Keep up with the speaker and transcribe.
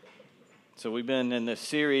So we've been in this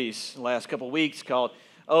series the last couple of weeks called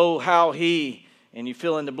Oh, How He, and you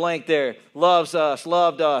fill in the blank there, loves us,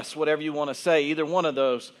 loved us, whatever you want to say, either one of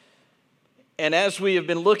those. And as we have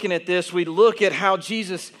been looking at this, we look at how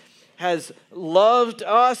Jesus has loved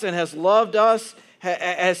us and has loved us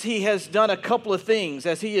as He has done a couple of things,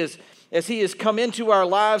 as He has come into our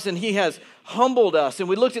lives and He has humbled us. And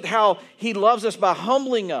we looked at how He loves us by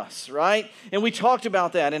humbling us, right? And we talked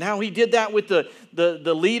about that and how He did that with the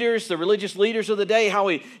leaders, the religious leaders of the day, how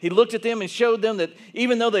He looked at them and showed them that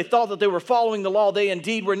even though they thought that they were following the law, they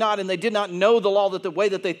indeed were not, and they did not know the law the way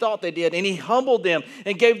that they thought they did. And He humbled them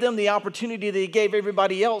and gave them the opportunity that He gave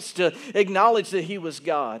everybody else to acknowledge that He was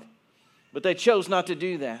God. But they chose not to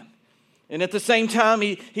do that. And at the same time,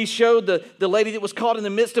 he showed the lady that was caught in the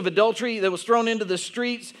midst of adultery, that was thrown into the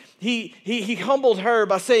streets. He humbled her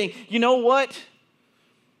by saying, you know what?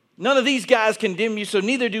 None of these guys condemn you, so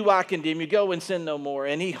neither do I condemn you. Go and sin no more.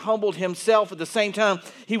 And He humbled Himself. At the same time,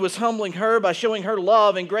 He was humbling her by showing her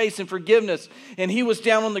love and grace and forgiveness. And He was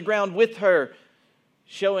down on the ground with her,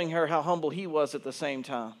 showing her how humble He was at the same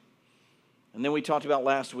time. And then we talked about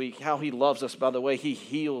last week how He loves us by the way He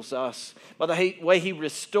heals us, by the way He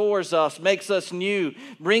restores us, makes us new,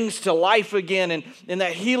 brings to life again, and in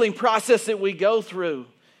that healing process that we go through.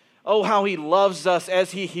 Oh, how He loves us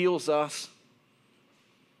as He heals us.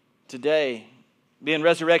 Today, being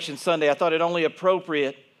Resurrection Sunday, I thought it only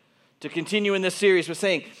appropriate to continue in this series with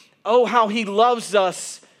saying, oh, how He loves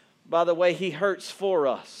us by the way He hurts for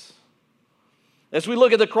us. As we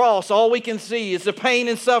look at the cross, all we can see is the pain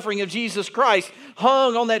and suffering of Jesus Christ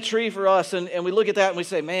hung on that tree for us. And we look at that and we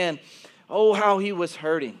say, man, oh, how He was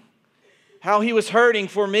hurting. How He was hurting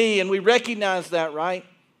for me. And we recognize that, right?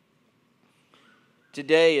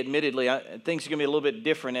 Today, admittedly, things are going to be a little bit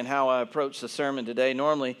different in how I approach the sermon today.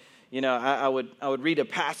 Normally, I would read a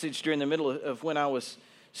passage during the middle of when I was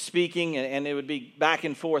speaking, and it would be back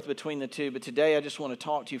and forth between the two. But today, I just want to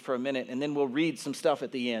talk to you for a minute, and then we'll read some stuff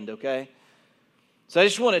at the end, okay? So I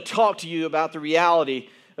just want to talk to you about the reality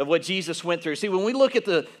of what Jesus went through. See, when we look at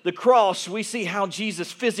the cross, we see how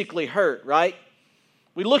Jesus physically hurt, right?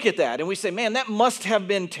 We look at that and we say, man, that must have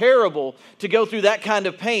been terrible to go through that kind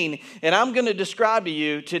of pain. And I'm going to describe to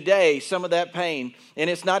you today some of that pain. And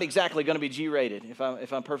it's not exactly going to be G-rated,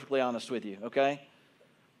 if I'm perfectly honest with you, okay?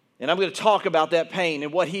 And I'm going to talk about that pain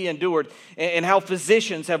and what He endured and how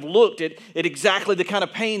physicians have looked at exactly the kind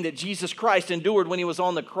of pain that Jesus Christ endured when He was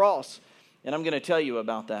on the cross. And I'm going to tell you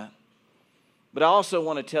about that. But I also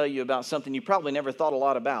want to tell you about something you probably never thought a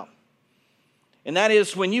lot about. And that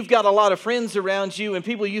is when you've got a lot of friends around you and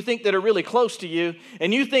people you think that are really close to you,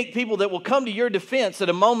 and you think people that will come to your defense at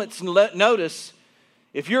a moment's notice,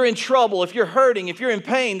 if you're in trouble, if you're hurting, if you're in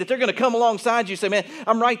pain, that they're going to come alongside you and say, man,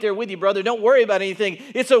 I'm right there with you, brother. Don't worry about anything.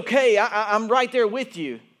 It's okay. I'm right there with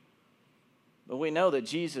you. But we know that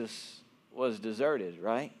Jesus was deserted,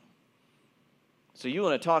 right? So you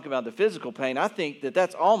want to talk about the physical pain. I think that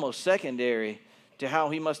that's almost secondary to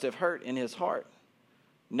how He must have hurt in His heart,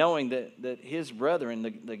 knowing that His brethren,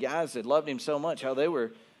 the guys that loved Him so much, how they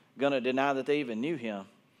were going to deny that they even knew Him.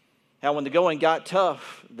 How when the going got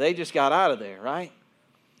tough, they just got out of there, right?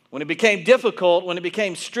 When it became difficult, when it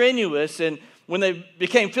became strenuous, and when they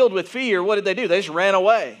became filled with fear, what did they do? They just ran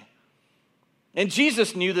away. And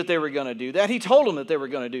Jesus knew that they were going to do that. He told them that they were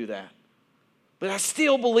going to do that. But I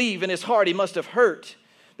still believe in His heart He must have hurt,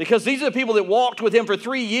 because these are the people that walked with Him for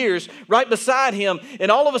 3 years right beside Him. And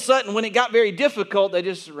all of a sudden, when it got very difficult, they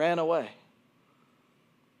just ran away.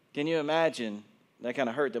 Can you imagine that kind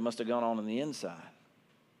of hurt that must have gone on the inside?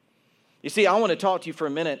 You see, I want to talk to you for a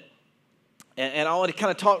minute. And I want to kind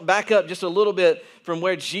of talk back up just a little bit from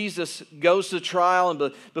where Jesus goes to trial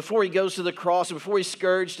and before He goes to the cross and before He's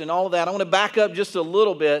scourged and all of that. I want to back up just a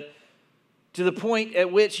little bit to the point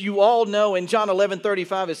at which you all know in John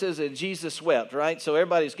 11:35 it says that Jesus wept, right? So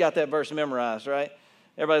everybody's got that verse memorized, right?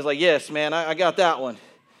 Everybody's like, yes, man, I got that one.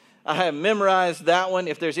 I have memorized that one.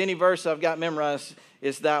 If there's any verse I've got memorized,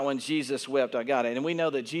 it's that one, Jesus wept. I got it. And we know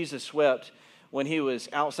that Jesus wept when He was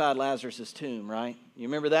outside Lazarus' tomb, right? You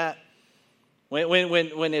remember that?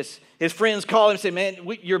 When his friends called him and said, man,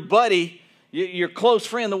 your buddy, your close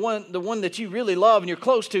friend, the one that you really love and you're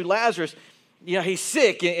close to, Lazarus, he's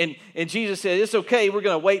sick, and Jesus said, it's okay, we're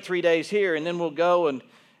going to wait 3 days here, and then we'll go and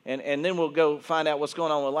then we'll go find out what's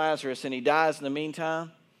going on with Lazarus, and he dies in the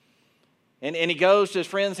meantime. And he goes to his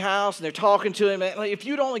friend's house, and they're talking to him, man, like, if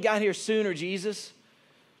you'd only got here sooner, Jesus,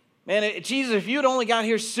 Jesus, if you'd only got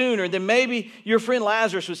here sooner, then maybe your friend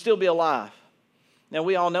Lazarus would still be alive. Now,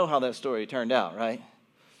 we all know how that story turned out, right?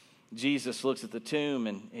 Jesus looks at the tomb,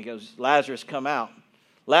 and He goes, Lazarus, come out.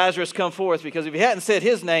 Lazarus, come forth, because if He hadn't said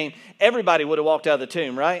his name, everybody would have walked out of the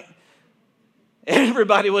tomb, right?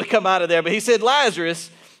 everybody would have come out of there. But he said Lazarus.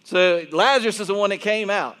 So Lazarus is the one that came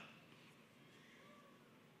out.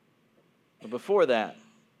 But before that,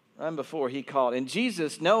 right before he called, and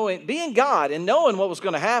Jesus, knowing, being God and knowing what was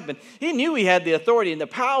going to happen, he knew he had the authority and the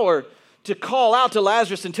power to call out to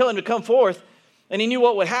Lazarus and tell him to come forth. And he knew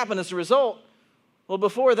what would happen as a result. Well,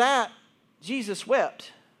 before that, Jesus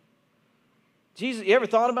wept. Jesus, you ever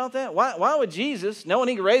thought about that? Why would Jesus, knowing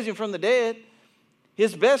he could raise him from the dead,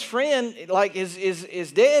 his best friend, like,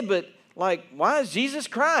 is dead, but, like, why is Jesus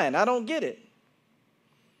crying? I don't get it.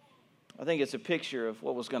 I think it's a picture of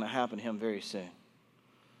what was going to happen to him very soon.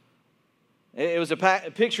 It was a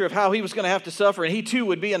picture of how he was going to have to suffer, and he too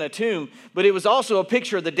would be in a tomb, but it was also a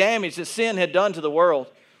picture of the damage that sin had done to the world.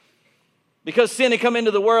 Because sin had come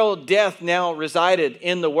into the world, death now resided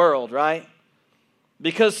in the world, right?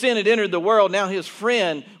 Because sin had entered the world, now his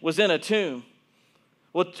friend was in a tomb.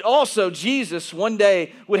 Well, also Jesus one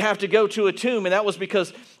day would have to go to a tomb, and that was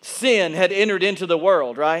because sin had entered into the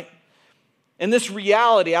world, right? And this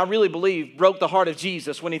reality, I really believe, broke the heart of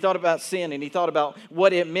Jesus when he thought about sin and he thought about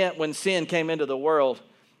what it meant when sin came into the world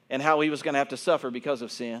and how he was going to have to suffer because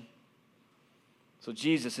of sin. So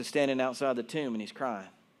Jesus is standing outside the tomb and he's crying.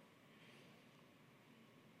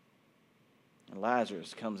 And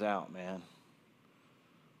Lazarus comes out, man.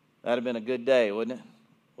 That'd have been a good day, wouldn't it?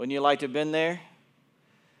 Wouldn't you like to have been there?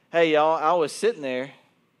 Hey, y'all, I was sitting there.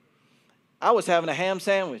 I was having a ham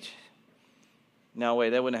sandwich. No,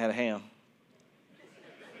 wait, they wouldn't have had a ham.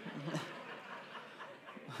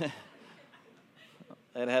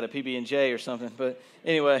 They'd had a PB&J or something. But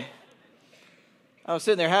anyway, I was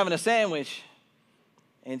sitting there having a sandwich,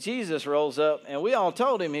 and Jesus rolls up, and we all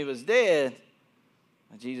told him he was dead.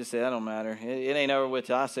 And Jesus said, that don't matter. It ain't over with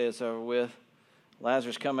till I say it's over with.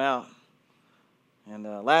 Lazarus come out. And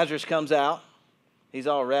Lazarus comes out. He's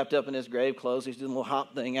all wrapped up in his grave clothes. He's doing a little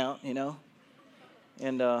hop thing out, you know.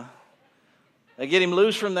 And they get him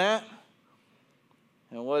loose from that.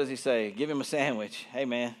 And what does he say? Give him a sandwich. Hey,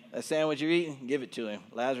 man, that sandwich you're eating, give it to him.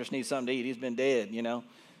 Lazarus needs something to eat. He's been dead, you know.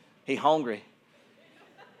 He's hungry.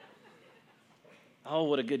 Oh,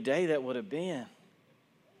 what a good day that would have been.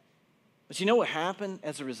 But you know what happened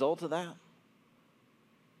as a result of that?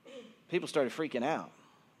 People started freaking out.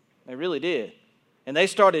 They really did. And they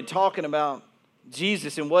started talking about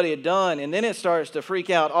Jesus and what he had done. And then it starts to freak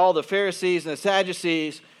out all the Pharisees and the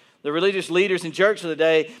Sadducees, the religious leaders in church of the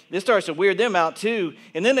day. This starts to weird them out too.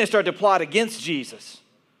 And then they start to plot against Jesus.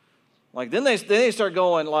 Like then they start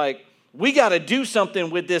going like, we got to do something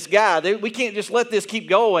with this guy. We can't just let this keep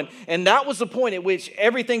going. And that was the point at which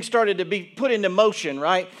everything started to be put into motion,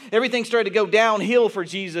 right? Everything started to go downhill for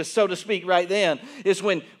Jesus, so to speak, right then. It's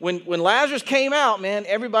when Lazarus came out, man,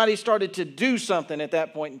 everybody started to do something at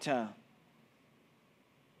that point in time.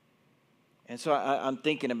 And so I'm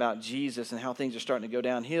thinking about Jesus and how things are starting to go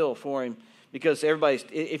downhill for him. Because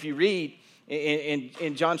if you read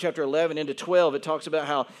in John chapter 11 into 12, it talks about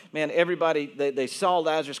how, man, everybody, they saw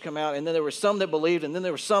Lazarus come out, and then there were some that believed, and then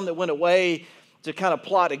there were some that went away to kind of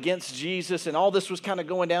plot against Jesus, and all this was kind of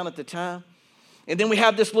going down at the time. And then we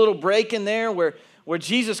have this little break in there where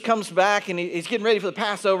Jesus comes back, and he's getting ready for the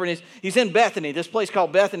Passover, and he's in Bethany, this place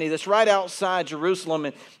called Bethany, that's right outside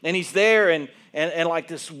Jerusalem, and he's there, and like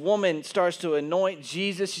this woman starts to anoint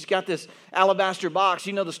Jesus. She's got this alabaster box.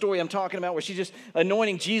 You know the story I'm talking about where she's just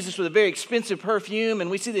anointing Jesus with a very expensive perfume. And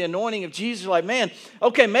we see the anointing of Jesus. Like, man,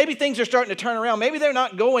 okay, maybe things are starting to turn around. Maybe they're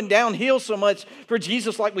not going downhill so much for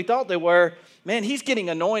Jesus like we thought they were. Man, he's getting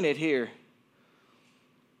anointed here.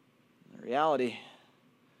 In reality,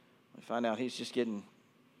 we find out he's just getting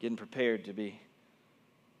prepared to be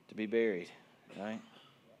buried, right?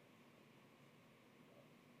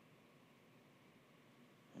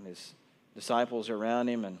 And his disciples are around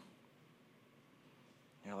him, and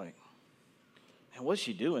they're like, man, what's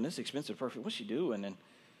she doing? This expensive perfume, what's she doing? And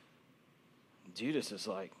Judas is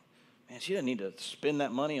like, man, she doesn't need to spend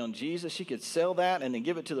that money on Jesus. She could sell that and then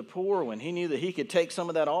give it to the poor, when he knew that he could take some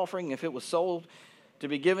of that offering. If it was sold to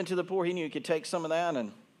be given to the poor, he knew he could take some of that.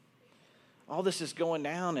 And all this is going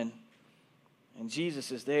down, and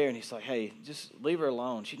Jesus is there, and he's like, hey, just leave her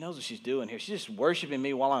alone. She knows what she's doing here. She's just worshiping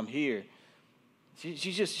me while I'm here.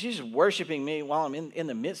 She's just worshiping me while I'm in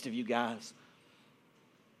the midst of you guys.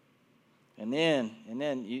 And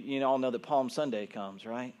then you all know that Palm Sunday comes,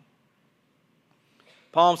 right?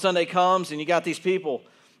 Palm Sunday comes, and you got these people,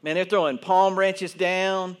 man, they're throwing palm branches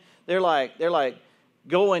down. They're like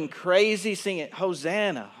going crazy, singing,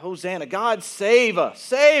 Hosanna, Hosanna. God, save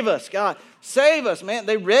us, God, save us, man.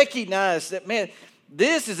 They recognize that, man,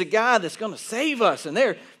 this is a God that's going to save us, and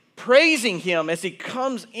they're praising him as he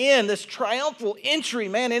comes in, this triumphal entry,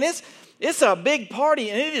 man. And It's a big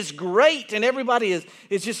party, and it is great, and everybody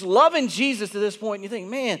is just loving Jesus to this point. And you think,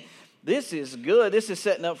 man, this is good. This is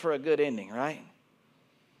setting up for a good ending, right?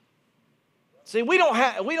 See, we're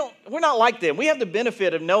not like them. We have the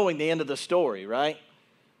benefit of knowing the end of the story, right?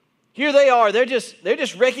 Here they are. They're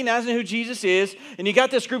just recognizing who Jesus is, and you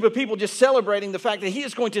got this group of people just celebrating the fact that he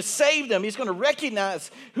is going to save them. He's going to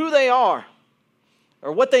recognize who they are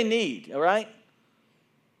or what they need, all right?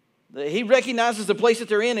 He recognizes the place that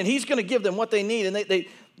they're in, and he's going to give them what they need, and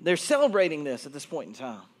they're celebrating this at this point in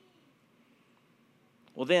time.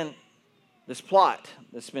 Well, then, this plot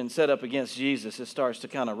that's been set up against Jesus, it starts to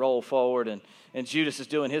kind of roll forward, and Judas is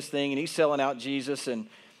doing his thing, and he's selling out Jesus, and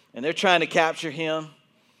they're trying to capture him.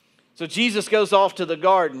 So Jesus goes off to the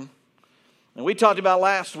garden, and we talked about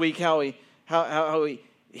last week how he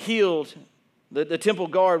healed the temple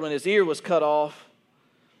guard when his ear was cut off.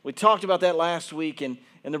 We talked about that last week, and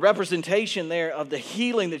the representation there of the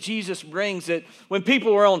healing that Jesus brings, that when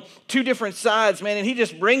people are on two different sides, man, and he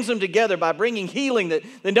just brings them together by bringing healing that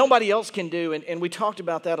nobody else can do, and we talked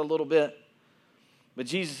about that a little bit. But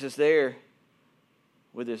Jesus is there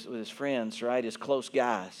with his friends, right, his close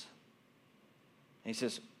guys. And he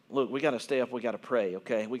says, look, we got to stay up, we got to pray,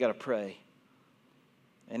 okay? We got to pray.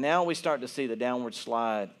 And now we start to see the downward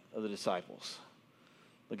slide of the disciples.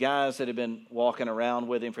 The guys that have been walking around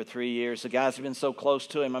with him for 3 years, the guys have been so close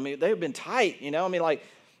to him. I mean, they've been tight, you know. I mean, like,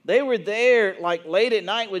 they were there, like, late at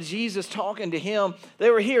night with Jesus talking to him. They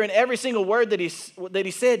were hearing every single word that he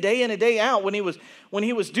said day in and day out when he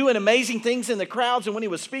was doing amazing things in the crowds and when he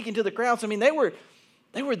was speaking to the crowds. I mean, they were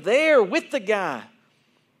there with the guy.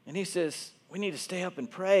 And he says, we need to stay up and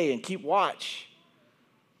pray and keep watch.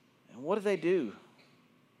 And what do?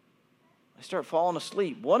 They start falling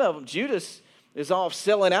asleep. One of them, Judas, is off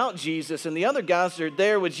selling out Jesus, and the other guys are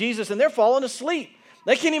there with Jesus, and they're falling asleep.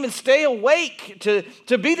 They can't even stay awake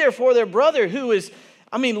to be there for their brother who is,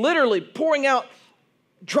 I mean, literally pouring out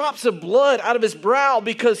drops of blood out of his brow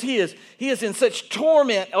because he is in such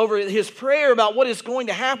torment over his prayer about what is going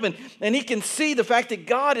to happen. And he can see the fact that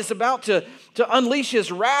God is about to unleash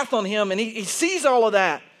his wrath on him, and he sees all of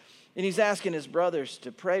that. And he's asking his brothers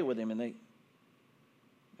to pray with him, and they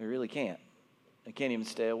really can't. They can't even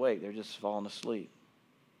stay awake. They're just falling asleep.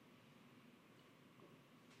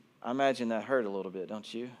 I imagine that hurt a little bit,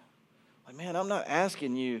 don't you? Like, man, I'm not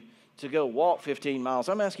asking you to go walk 15 miles.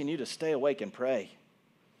 I'm asking you to stay awake and pray.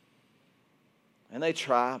 And they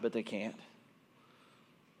try, but they can't.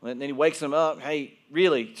 And then he wakes them up. Hey,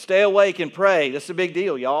 really, stay awake and pray. This is a big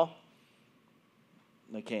deal, y'all.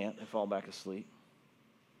 They can't. They fall back asleep.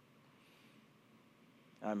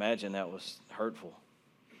 I imagine that was hurtful.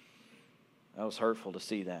 That was hurtful to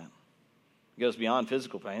see that. It goes beyond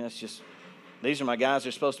physical pain. That's just, these are my guys that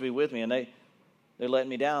are supposed to be with me, and they're letting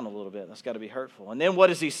me down a little bit. That's got to be hurtful. And then what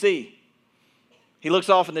does he see? He looks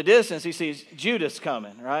off in the distance. He sees Judas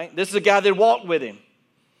coming, right? This is a guy that walked with him.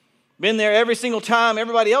 Been there every single time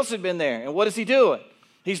everybody else had been there. And what is he doing?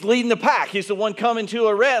 He's leading the pack. He's the one coming to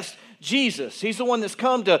arrest Jesus. He's the one that's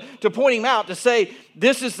come to point him out, to say,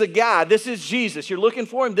 this is the guy. This is Jesus. You're looking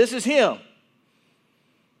for him. This is him.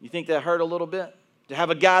 You think that hurt a little bit? To have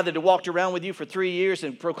a guy that had walked around with you for 3 years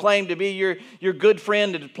and proclaimed to be your good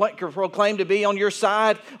friend and proclaimed to be on your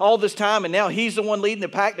side all this time, and now he's the one leading the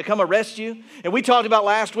pack to come arrest you? And we talked about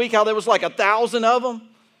last week how there was like 1,000 of them.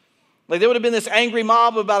 Like there would have been this angry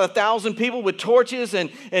mob of about 1,000 people with torches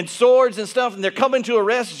and swords and stuff, and they're coming to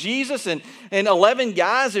arrest Jesus, and 11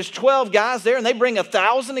 guys, there's 12 guys there, and they bring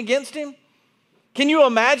 1,000 against him. Can you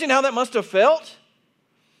imagine how that must have felt?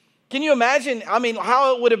 Can you imagine, I mean,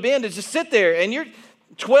 how it would have been to just sit there and you're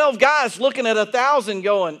 12 guys looking at 1,000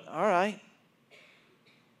 going, all right,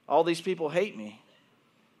 all these people hate me.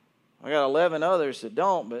 I got 11 others that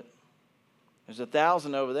don't, but there's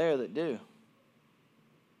 1,000 over there that do.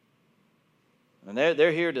 And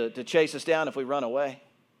they're here to chase us down if we run away.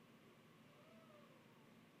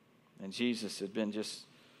 And Jesus had been just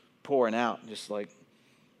pouring out, just like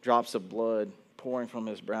drops of blood pouring from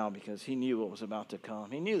his brow, because he knew what was about to come.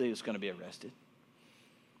 He knew that he was going to be arrested.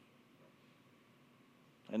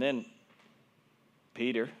 And then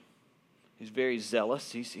Peter, he's very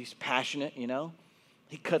zealous. He's passionate, you know.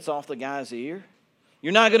 He cuts off the guy's ear.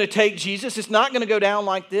 You're not going to take Jesus. It's not going to go down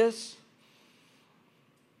like this.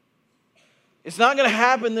 It's not going to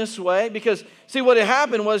happen this way, because, see, what had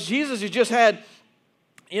happened was Jesus had just had,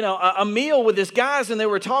 you know, a meal with his guys, and they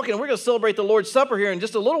were talking. We're going to celebrate the Lord's Supper here in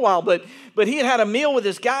just a little while, but he had a meal with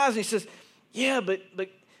his guys, and he says, yeah, but,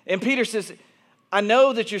 and Peter says, I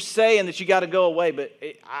know that you're saying that you got to go away, but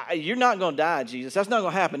you're not going to die, Jesus. That's not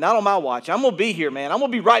going to happen. Not on my watch. I'm going to be here, man. I'm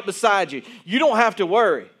going to be right beside you. You don't have to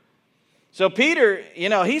worry. So Peter, you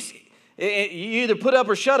know, You either put up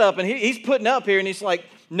or shut up. And he's putting up here, and he's like,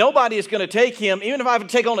 nobody is going to take him, even if I have to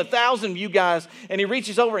take on 1,000 of you guys. And he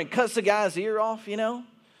reaches over and cuts the guy's ear off,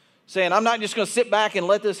 saying, I'm not just going to sit back and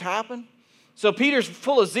let this happen. So Peter's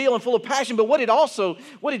full of zeal and full of passion. But what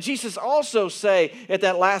did Jesus also say at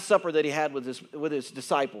that Last Supper that he had with his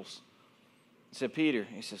disciples? He said, Peter,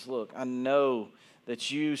 he says, look, I know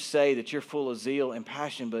that you say that you're full of zeal and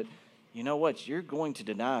passion, but you know what? You're going to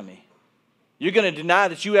deny me. You're going to deny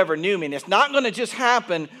that you ever knew me. And it's not going to just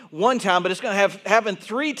happen one time, but it's going to happen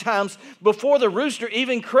 3 times before the rooster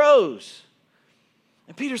even crows.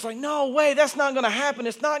 And Peter's like, no way, that's not going to happen.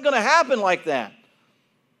 It's not going to happen like that.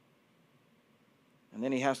 And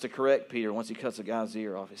then he has to correct Peter once he cuts the guy's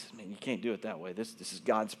ear off. He says, man, you can't do it that way. This is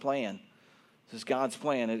God's plan. This is God's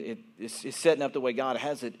plan. It's setting up the way God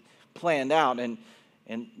has it planned out. And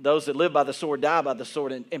those that live by the sword die by the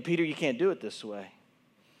sword. And Peter, you can't do it this way.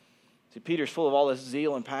 See, Peter's full of all this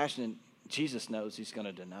zeal and passion, and Jesus knows he's going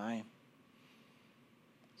to deny him.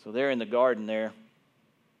 So they're in the garden there.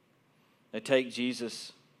 They take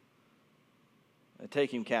Jesus. They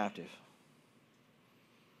take him captive.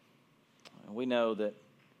 And we know that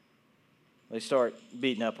they start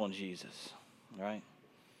beating up on Jesus, right?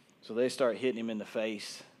 So they start hitting him in the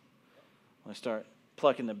face. They start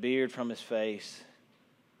plucking the beard from his face.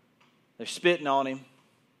 They're spitting on him.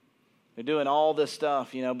 They're doing all this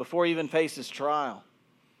stuff, before he even faces trial.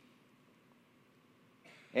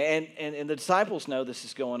 And the disciples know this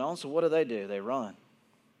is going on, so what do? They run.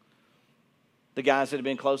 The guys that have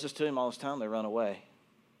been closest to him all this time, they run away.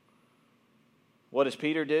 What does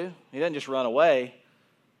Peter do? He doesn't just run away.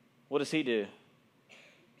 What does he do?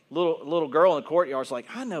 Little girl in the courtyard is like,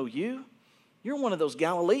 I know you. You're one of those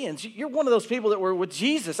Galileans. You're one of those people that were with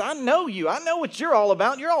Jesus. I know you. I know what you're all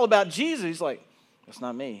about. You're all about Jesus. He's like, that's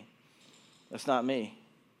not me. That's not me.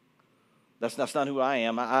 That's not who I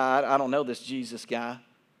am. I don't know this Jesus guy.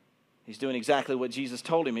 He's doing exactly what Jesus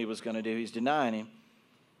told him he was going to do. He's denying him.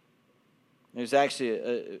 There's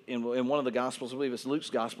actually, in one of the Gospels, I believe it's Luke's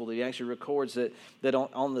Gospel, that he actually records that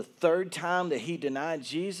on the 3rd time that he denied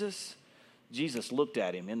Jesus, Jesus looked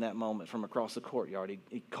at him in that moment from across the courtyard.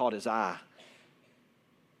 He caught his eye.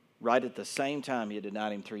 Right at the same time he had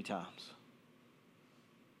denied him 3 times.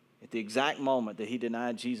 At the exact moment that he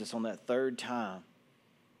denied Jesus on that 3rd time,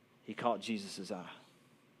 he caught Jesus' eye.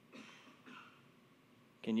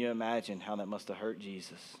 Can you imagine how that must have hurt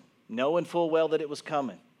Jesus? Knowing full well that it was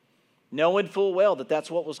coming. Knowing full well that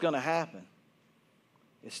that's what was going to happen.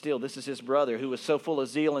 It's still, this is his brother who was so full of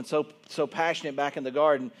zeal and so passionate back in the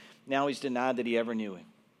garden. Now he's denied that he ever knew him.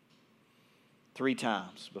 3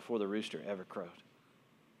 times before the rooster ever crowed.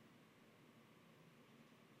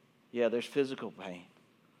 Yeah, there's physical pain.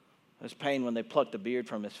 There's pain when they plucked the beard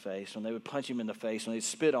from his face, when they would punch him in the face, when they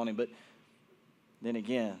spit on him. But then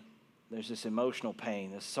again, there's this emotional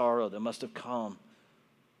pain, this sorrow that must have come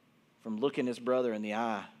from looking his brother in the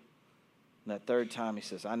eye. And that 3rd time he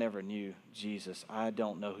says, I never knew Jesus. I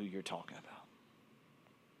don't know who you're talking about.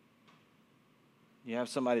 You have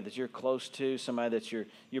somebody that you're close to, somebody that's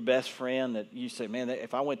your best friend that you say, man,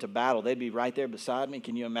 if I went to battle, they'd be right there beside me.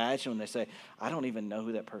 Can you imagine when they say, I don't even know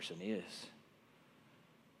who that person is?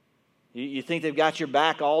 You think they've got your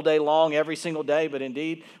back all day long, every single day, but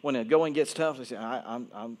indeed, when the going gets tough, they say,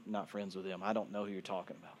 I'm not friends with them. I don't know who you're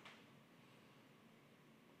talking about.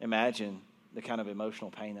 Imagine the kind of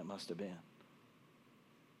emotional pain that must have been.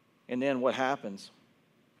 And then what happens?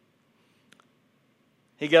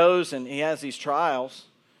 He goes and he has these trials.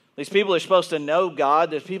 These people are supposed to know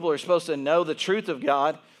God. These people are supposed to know the truth of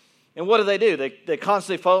God. And what do? They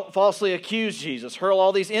constantly falsely accuse Jesus, hurl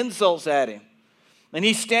all these insults at him. And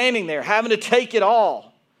he's standing there having to take it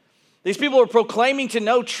all. These people are proclaiming to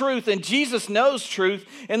know truth, and Jesus knows truth.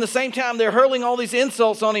 And at the same time, they're hurling all these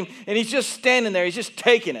insults on him, and he's just standing there. He's just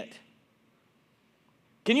taking it.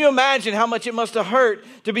 Can you imagine how much it must have hurt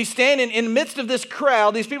to be standing in the midst of this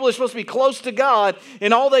crowd? These people are supposed to be close to God,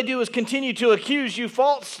 and all they do is continue to accuse you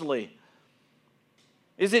falsely.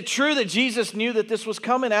 Is it true that Jesus knew that this was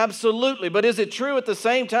coming? Absolutely. But is it true at the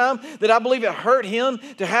same time that I believe it hurt him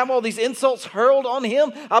to have all these insults hurled on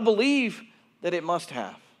him? I believe that it must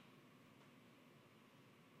have.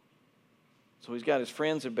 So he's got his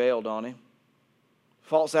friends have bailed on him.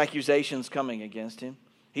 False accusations coming against him.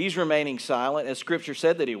 He's remaining silent, as Scripture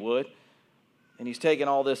said that he would. And he's taking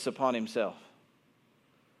all this upon himself.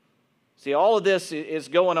 See, all of this is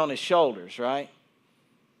going on his shoulders, right?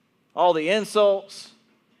 All the insults,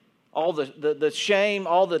 all the shame,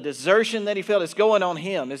 all the desertion that he felt, it's going on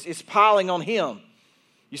him. It's piling on him.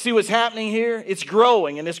 You see what's happening here? It's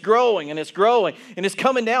growing and it's growing and it's growing. And it's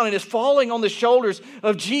coming down and it's falling on the shoulders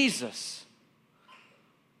of Jesus.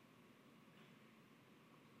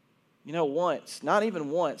 Once, not even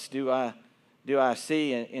once do I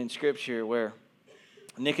see in Scripture where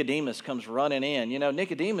Nicodemus comes running in.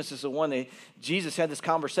 Nicodemus is the one that Jesus had this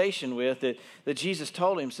conversation with, that Jesus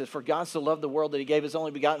told him, says, "For God so loved the world that he gave his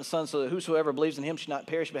only begotten Son, so that whosoever believes in him should not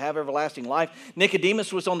perish but have everlasting life."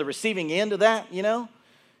 Nicodemus was on the receiving end of that,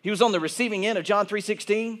 He was on the receiving end of John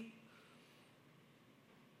 3:16.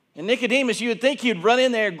 And Nicodemus, you would think he'd run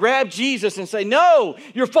in there and grab Jesus and say, "No,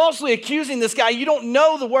 you're falsely accusing this guy. You don't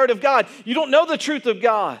know the Word of God. You don't know the truth of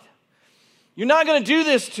God. You're not going to do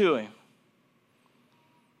this to him."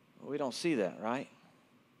 We don't see that, right?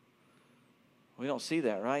 We don't see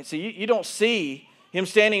that, right? See, you don't see him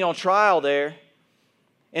standing on trial there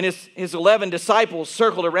and his 11 disciples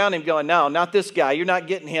circled around him going, "No, not this guy. You're not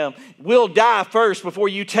getting him. We'll die first before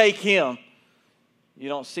you take him." You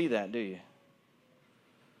don't see that, do you?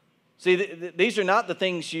 See, these are not the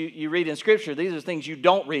things you read in Scripture. These are the things you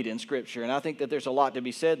don't read in Scripture, and I think that there's a lot to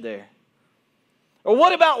be said there. Or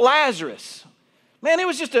what about Lazarus? Man, it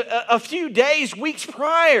was just a few days, weeks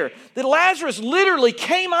prior, that Lazarus literally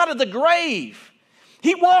came out of the grave.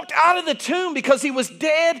 He walked out of the tomb because he was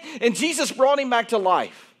dead, and Jesus brought him back to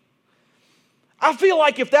life. I feel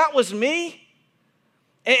like if that was me,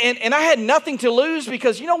 and I had nothing to lose,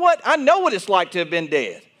 because you know what? I know what it's like to have been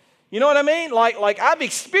dead. You know what I mean? Like I've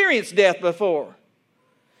experienced death before.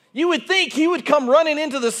 You would think he would come running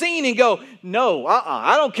into the scene and go, "No,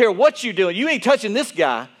 I don't care what you're doing. You ain't touching this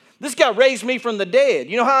guy. This guy raised me from the dead."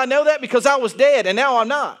 You know how I know that? Because I was dead and now I'm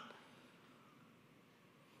not.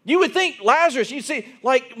 You would think Lazarus, you see,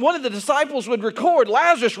 like one of the disciples would record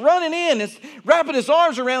Lazarus running in and wrapping his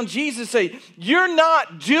arms around Jesus, say, "You're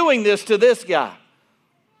not doing this to this guy."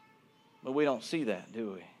 But we don't see that,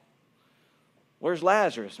 do we? Where's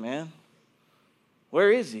Lazarus, man?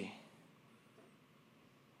 Where is he?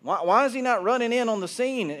 Why is he not running in on the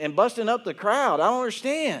scene and busting up the crowd? I don't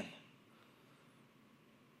understand.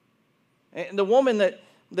 And the woman that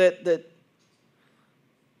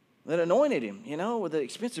anointed him, with the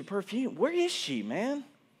expensive perfume, where is she, man?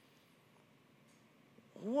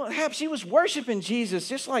 What happened? She was worshiping Jesus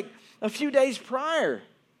just like a few days prior.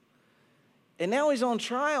 And now he's on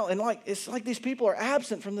trial, and it's like these people are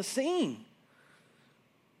absent from the scene.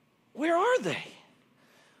 Where are they?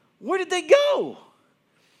 Where did they go?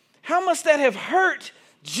 How must that have hurt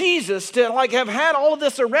Jesus to have had all of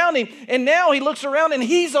this around him, and now he looks around and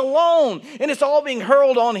he's alone and it's all being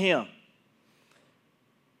hurled on him?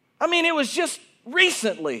 I mean, it was just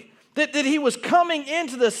recently that he was coming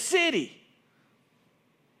into the city,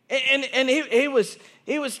 and he was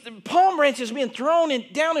palm branches being thrown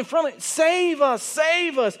down in front of him. "Save us,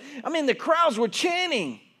 save us." I mean, the crowds were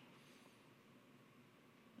chanting.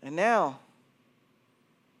 And now,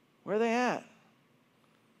 where are they at?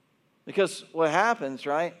 Because what happens,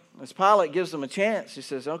 right, is Pilate gives them a chance. He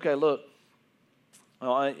says, "Okay, look,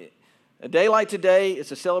 a day like today,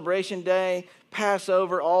 it's a celebration day,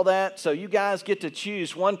 Passover, all that, so you guys get to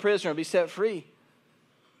choose one prisoner to be set free."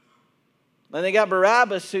 And they got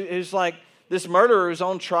Barabbas, who's like this murderer who's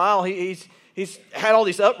on trial. He's had all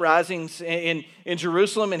these uprisings in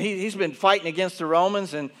Jerusalem, and he's been fighting against the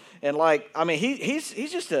Romans, and he's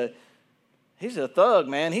a thug,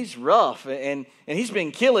 man. He's rough, and he's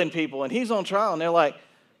been killing people, and he's on trial. And they're like,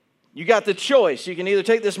 "You got the choice. You can either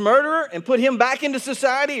take this murderer and put him back into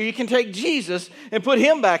society, or you can take Jesus and put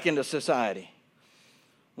him back into society.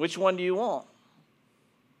 Which one do you want?"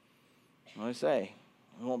 What do I say?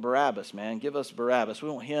 We want Barabbas, man. Give us Barabbas. We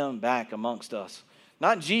want him back amongst us.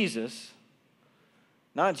 Not Jesus.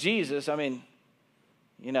 Not Jesus. I mean,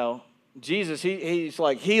 Jesus, he's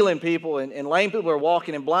like healing people, and lame people are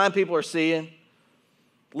walking, and blind people are seeing.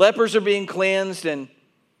 Lepers are being cleansed, and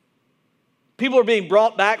people are being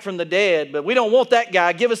brought back from the dead. But we don't want that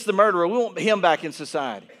guy. Give us the murderer. We want him back in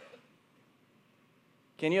society.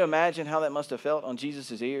 Can you imagine how that must have felt on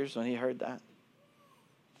Jesus' ears when he heard that?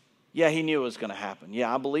 Yeah, he knew it was going to happen.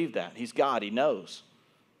 Yeah, I believe that. He's God. He knows.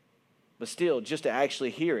 But still, just to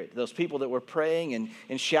actually hear it, those people that were praying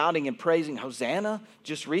and shouting and praising Hosanna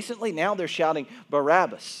just recently, now they're shouting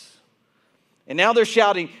Barabbas. And now they're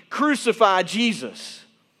shouting, "Crucify Jesus."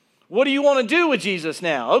 What do you want to do with Jesus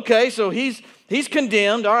now? Okay, so he's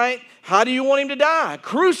condemned. All right, how do you want him to die?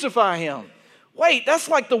 Crucify him. Wait, that's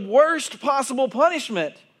like the worst possible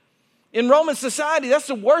punishment. In Roman society, that's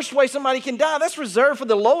the worst way somebody can die. That's reserved for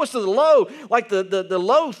the lowest of the low, like the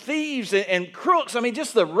low thieves and crooks. I mean,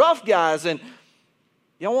 just the rough guys. And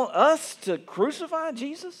y'all want us to crucify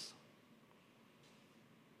Jesus?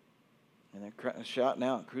 And they're shouting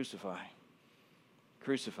out, "Crucify,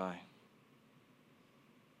 crucify."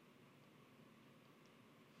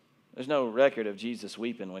 There's no record of Jesus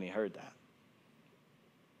weeping when he heard that.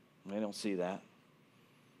 They don't see that.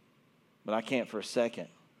 But I can't for a second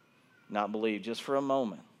not believe, just for a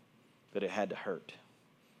moment, that it had to hurt.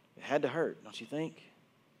 It had to hurt, don't you think?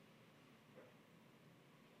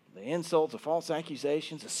 The insults, the false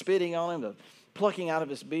accusations, the spitting on him, the plucking out of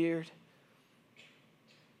his beard.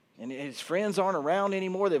 And his friends aren't around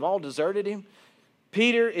anymore. They've all deserted him.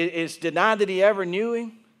 Peter is denied that he ever knew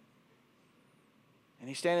him. And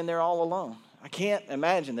he's standing there all alone. I can't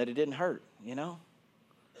imagine that it didn't hurt, you know?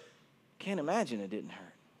 Can't imagine it didn't hurt.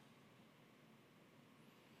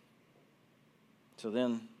 So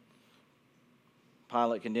then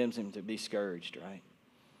Pilate condemns him to be scourged, right?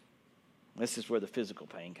 This is where the physical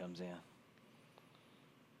pain comes in.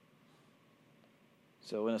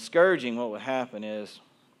 So in a scourging, what would happen is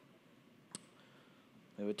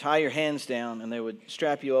they would tie your hands down and they would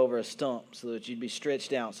strap you over a stump so that you'd be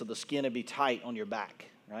stretched out so the skin would be tight on your back,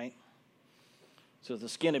 right? So the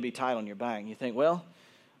skin would be tight on your back. And you think, well,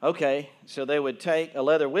 okay, so they would take a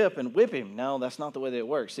leather whip and whip him. No, that's not the way that it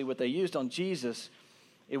works. See, what they used on Jesus,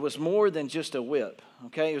 it was more than just a whip,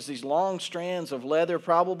 okay? It was these long strands of leather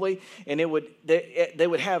probably, and they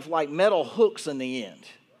would have like metal hooks in the end.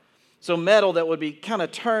 So metal that would be kind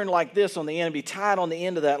of turned like this on the end and be tied on the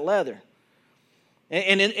end of that leather.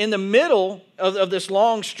 And in the middle of this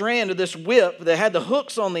long strand of this whip that had the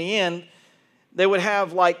hooks on the end, they would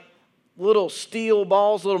have like little steel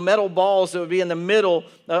balls, little metal balls that would be in the middle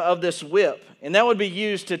of this whip. And that would be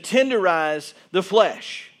used to tenderize the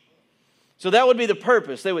flesh. So that would be the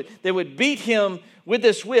purpose. They would beat him with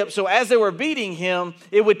this whip. So as they were beating him,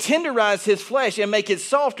 it would tenderize his flesh and make it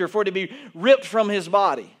softer for it to be ripped from his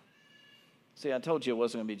body. See, I told you it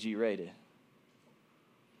wasn't going to be G-rated.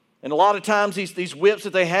 And a lot of times these whips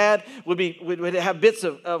that they had would have bits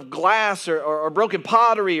of glass or broken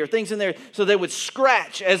pottery or things in there, so they would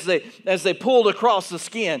scratch as they pulled across the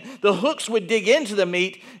skin. The hooks would dig into the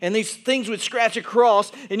meat, and these things would scratch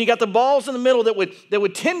across, and you got the balls in the middle that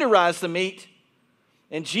would tenderize the meat.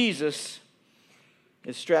 And Jesus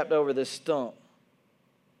is strapped over this stump,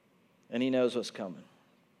 and he knows what's coming.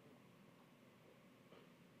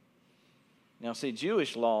 Now, see,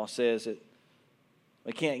 Jewish law says that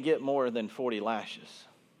they can't get more than 40 lashes.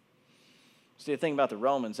 See, the thing about the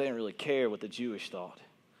Romans, they didn't really care what the Jewish thought.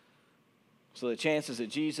 So the chances that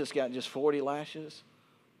Jesus got just 40 lashes,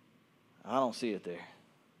 I don't see it there.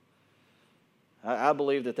 I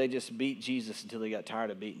believe that they just beat Jesus until they got tired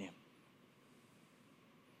of beating him.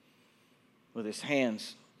 With his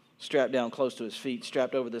hands strapped down close to his feet,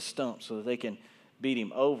 strapped over this stump so that they can beat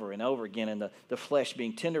him over and over again, and the flesh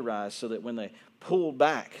being tenderized so that when they pulled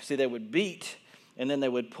back, see, they would beat and then they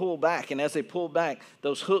would pull back. And as they pulled back,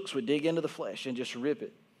 those hooks would dig into the flesh and just rip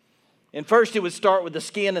it. And first it would start with the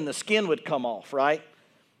skin, and the skin would come off, right?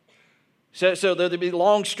 So there'd be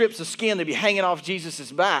long strips of skin that'd be hanging off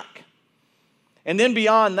Jesus' back. And then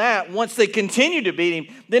beyond that, once they continued to beat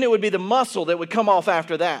him, then it would be the muscle that would come off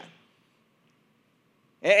after that.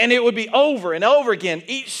 And it would be over and over again,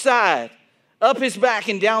 each side, up his back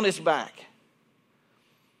and down his back.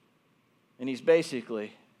 And he's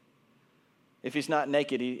basically, if he's not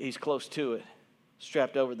naked, he's close to it,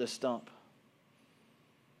 strapped over this stump.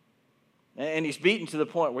 And he's beaten to the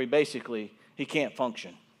point where he can't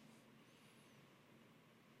function.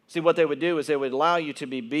 See, what they would do is they would allow you to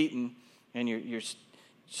be beaten and your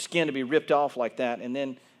skin to be ripped off like that. And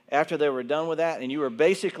then after they were done with that, and you were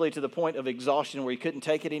basically to the point of exhaustion where you couldn't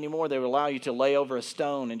take it anymore, they would allow you to lay over a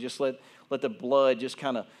stone and just let the blood just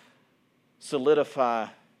kind of solidify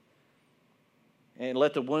and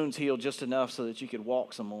let the wounds heal just enough so that you could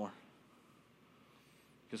walk some more.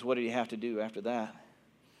 Because what did he have to do after that?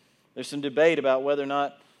 There's some debate about whether or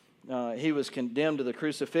not he was condemned to the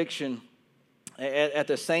crucifixion at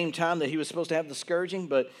the same time that he was supposed to have the scourging,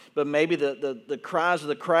 but maybe the cries of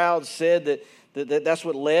the crowd said that's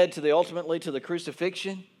what led to ultimately to the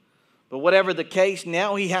crucifixion. But whatever the case,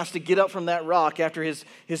 now he has to get up from that rock after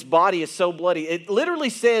his body is so bloody. It literally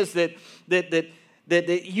says that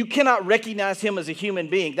you cannot recognize him as a human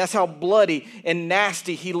being. That's how bloody and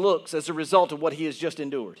nasty he looks as a result of what he has just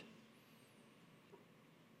endured.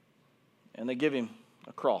 And they give him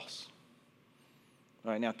a cross.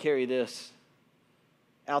 All right, now carry this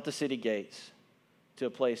out the city gates to a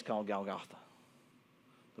place called Golgotha,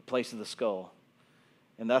 the place of the skull.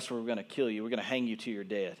 And that's where we're going to kill you. We're going to hang you till you're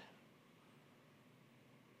dead.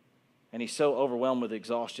 And he's so overwhelmed with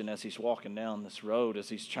exhaustion as he's walking down this road, as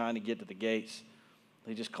he's trying to get to the gates,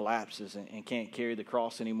 he just collapses and can't carry the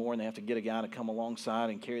cross anymore. And they have to get a guy to come alongside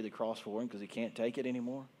and carry the cross for him because he can't take it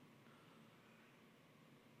anymore.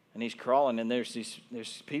 And he's crawling, and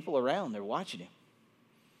there's people around. They're watching him.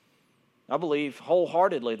 I believe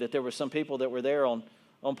wholeheartedly that there were some people that were there on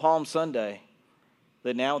on Palm Sunday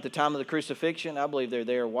that now at the time of the crucifixion, I believe they're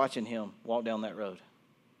there watching him walk down that road.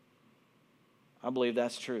 I believe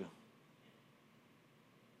that's true.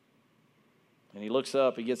 And he looks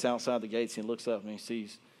up, he gets outside the gates, and he looks up and he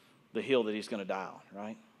sees the hill that he's going to die on,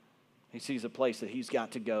 right? He sees a place that he's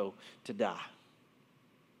got to go to die.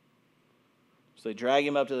 So they drag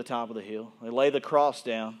him up to the top of the hill. They lay the cross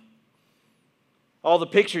down. All the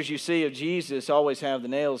pictures you see of Jesus always have the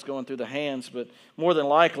nails going through the hands, but more than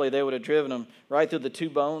likely they would have driven them right through the two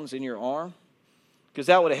bones in your arm, because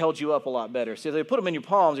that would have held you up a lot better. See, if they put them in your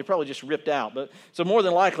palms, they probably just ripped out. But so more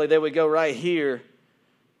than likely they would go right here,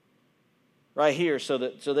 so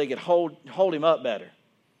they could hold him up better.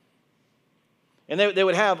 And they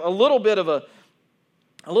would have a little bit of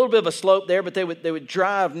a slope there, but they would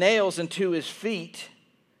drive nails into his feet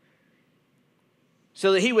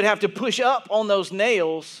so that he would have to push up on those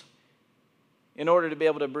nails in order to be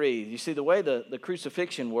able to breathe. You see, the way the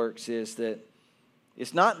crucifixion works is that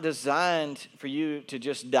it's not designed for you to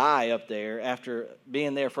just die up there after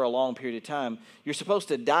being there for a long period of time. You're supposed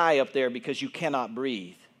to die up there because you cannot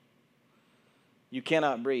breathe. You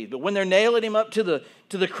cannot breathe. But when they're nailing him up to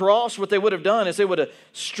the cross, what they would have done is they would have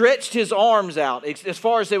stretched his arms out as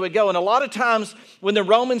far as they would go. And a lot of times when the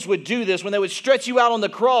Romans would do this, when they would stretch you out on the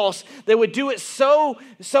cross, they would do it so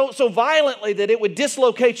violently that it would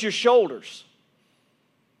dislocate your shoulders.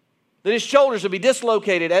 That his shoulders would be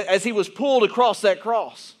dislocated as he was pulled across that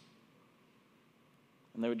cross.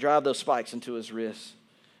 And they would drive those spikes into his wrists.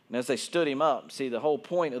 And as they stood him up, see, the whole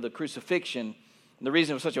point of the crucifixion, and the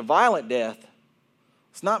reason it was such a violent death,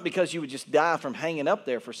 it's not because you would just die from hanging up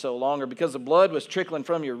there for so long or because the blood was trickling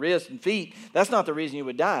from your wrists and feet. That's not the reason you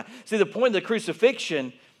would die. See, the point of the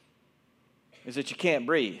crucifixion is that you can't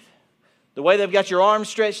breathe. The way they've got your arms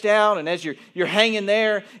stretched out, and as you're hanging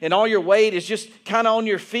there and all your weight is just kind of on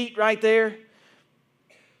your feet right there,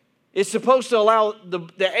 it's supposed to allow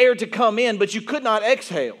the air to come in, but you could not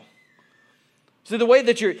exhale. So the way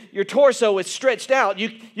that your torso is stretched out,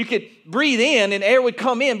 you could breathe in and air would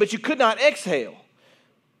come in, but you could not exhale.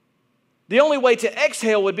 The only way to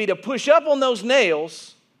exhale would be to push up on those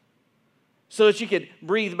nails so that you could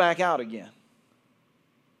breathe back out again.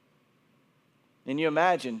 And you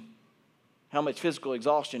imagine how much physical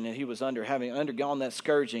exhaustion that he was under, having undergone that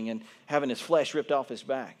scourging and having his flesh ripped off his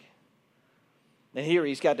back. And here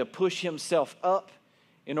he's got to push himself up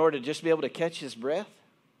in order to just be able to catch his breath.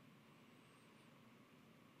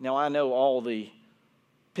 Now, I know all the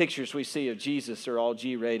pictures we see of Jesus are all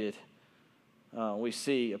G-rated. We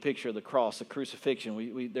see a picture of the cross, the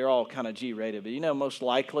crucifixion. They're all kind of G-rated. But you know, most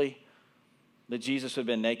likely that Jesus would have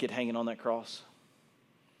been naked hanging on that cross.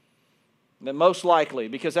 That most likely,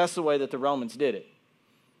 because that's the way that the Romans did it.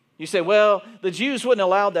 You say, well, the Jews wouldn't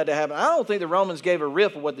allow that to happen. I don't think the Romans gave a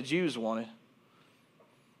rip of what the Jews wanted.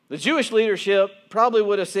 The Jewish leadership probably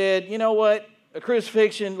would have said, you know what, a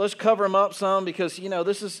crucifixion, let's cover them up some because, you know,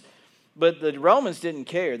 this is... But the Romans didn't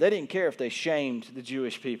care. They didn't care if they shamed the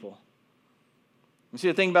Jewish people. You see,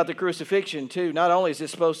 the thing about the crucifixion, too, not only is it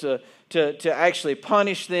supposed to actually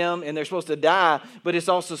punish them and they're supposed to die, but it's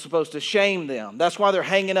also supposed to shame them. That's why they're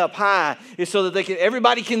hanging up high, is so that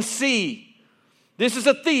everybody can see. This is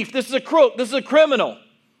a thief. This is a crook. This is a criminal.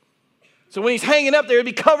 So when he's hanging up there, he'd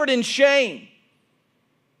be covered in shame.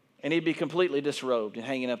 And he'd be completely disrobed and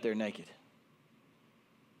hanging up there naked.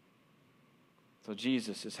 So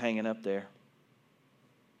Jesus is hanging up there.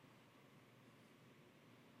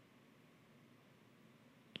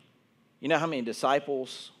 You know how many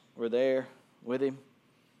disciples were there with him?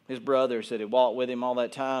 His brothers that had walked with him all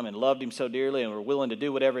that time and loved him so dearly and were willing to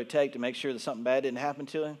do whatever it takes to make sure that something bad didn't happen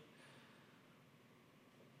to him.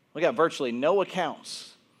 We got virtually no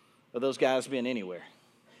accounts of those guys being anywhere.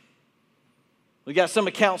 We got some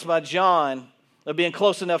accounts by John of being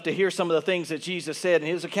close enough to hear some of the things that Jesus said, and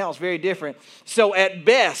his account's very different. So at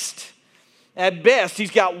best,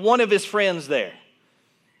 he's got one of his friends there.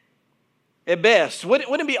 At best. Wouldn't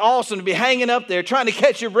it be awesome to be hanging up there trying to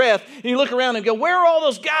catch your breath and you look around and go, where are all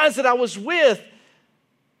those guys that I was with?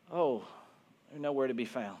 Oh, they're nowhere to be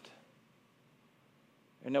found.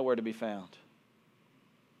 They're nowhere to be found.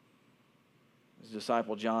 His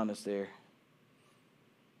disciple John is there.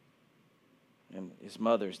 And his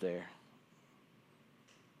mother's there.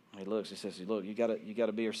 He looks, he says, look, you got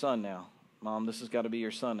to be your son now. Mom, this has got to be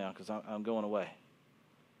your son now because I'm going away.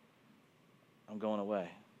 I'm going away.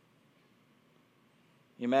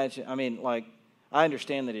 You imagine, I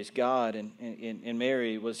understand that he's God and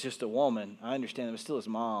Mary was just a woman. I understand that, but still his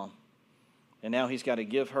mom. And now he's got to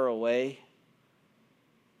give her away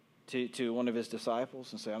to one of his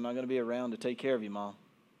disciples and say, I'm not going to be around to take care of you, Mom.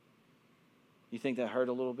 You think that hurt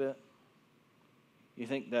a little bit? You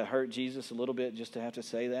think that hurt Jesus a little bit just to have to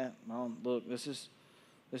say that? Mom, look, this is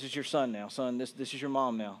your son now. Son, this is your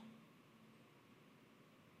mom now.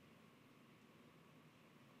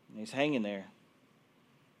 And he's hanging there.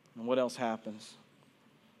 And what else happens?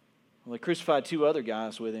 Well, they crucified 2 other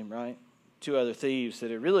guys with him, right? 2 other thieves that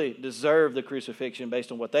had really deserved the crucifixion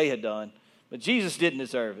based on what they had done. But Jesus didn't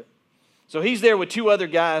deserve it. So he's there with 2 other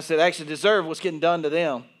guys that actually deserve what's getting done to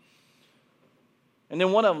them. And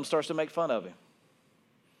then one of them starts to make fun of him.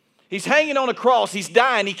 He's hanging on a cross. He's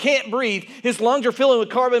dying. He can't breathe. His lungs are filling with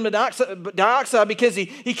carbon dioxide because he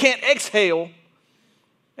can't exhale.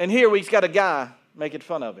 And here he's got a guy making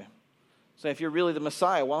fun of him. Saying, if you're really the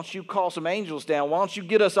Messiah, why don't you call some angels down? Why don't you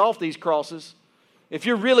get us off these crosses? If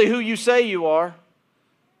you're really who you say you are.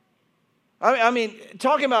 I mean,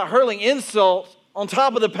 talking about hurling insult on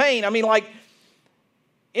top of the pain. I mean, like,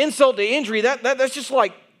 insult to injury, that's just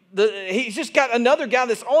like, he's just got another guy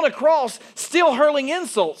that's on a cross still hurling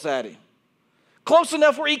insults at him. Close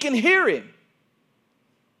enough where he can hear him.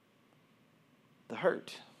 The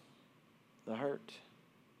hurt. The hurt.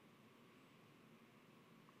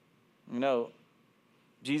 You know,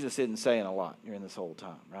 Jesus isn't saying a lot during this whole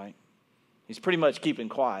time, right? He's pretty much keeping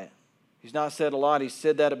quiet. He's not said a lot. He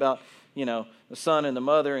said that about, the son and the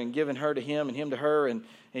mother and giving her to him and him to her. And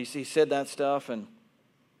he said that stuff. And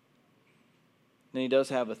then he does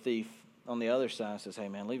have a thief on the other side. Says, hey,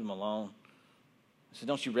 man, leave him alone. He said,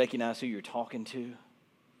 don't you recognize who you're talking to?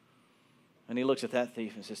 And he looks at that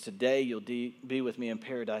thief and says, today you'll be with me in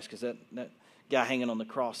paradise. Because that guy hanging on the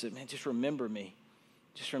cross said, man, just remember me.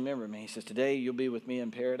 Just remember me. He says, today you'll be with me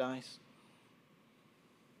in paradise.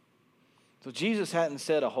 So Jesus hadn't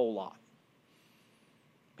said a whole lot.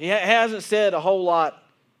 He hasn't said a whole lot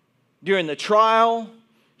during the trial.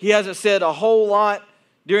 He hasn't said a whole lot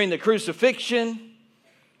during the crucifixion.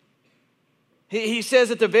 He says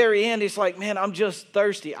at the very end, he's like, man, I'm just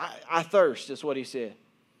thirsty. I thirst, is what he said.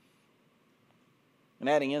 And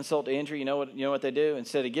adding insult to injury, you know what they do?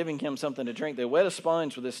 Instead of giving him something to drink, they wet a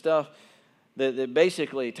sponge with this stuff that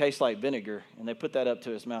basically tastes like vinegar. And they put that up to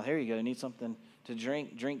his mouth. Here you go. You need something to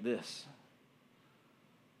drink? Drink this.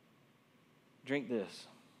 Drink this.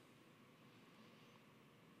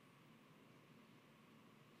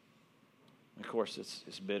 Of course,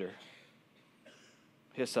 it's bitter.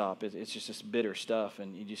 Hyssop, it's just this bitter stuff,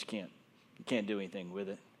 and you can't do anything with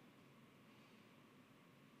it.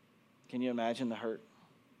 Can you imagine the hurt?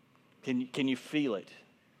 Can you feel it?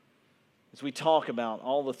 As we talk about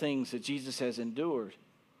all the things that Jesus has endured,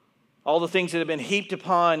 all the things that have been heaped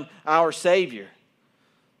upon our Savior,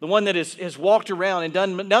 the one that has walked around and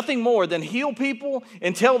done nothing more than heal people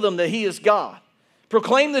and tell them that He is God.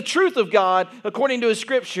 Proclaim the truth of God according to His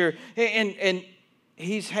Scripture. And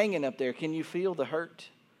He's hanging up there. Can you feel the hurt?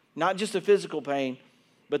 Not just the physical pain,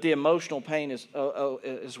 but the emotional pain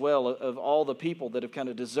as well of all the people that have kind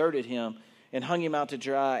of deserted Him and hung Him out to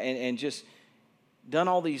dry and just done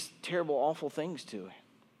all these terrible, awful things to Him.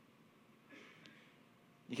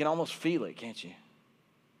 You can almost feel it, can't you?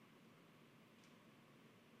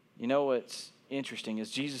 You know what's interesting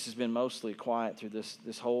is Jesus has been mostly quiet through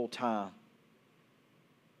this whole time.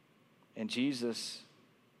 And Jesus,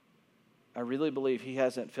 I really believe He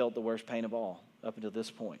hasn't felt the worst pain of all up until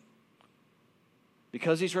this point.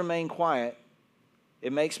 Because He's remained quiet,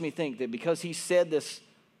 it makes me think that because He said this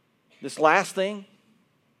last thing,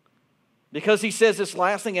 because He says this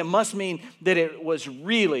last thing, it must mean that it was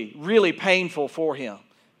really, really painful for Him.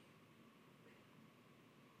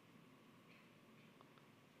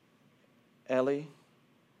 Eli,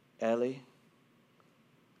 Eli,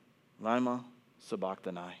 lama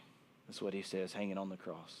sabachthani. That's what He says, hanging on the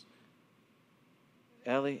cross.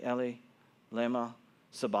 Eli, Eli, lama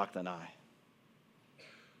sabachthani.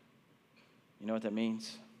 You know what that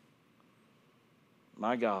means?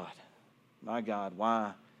 My God,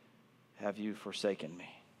 why have you forsaken me?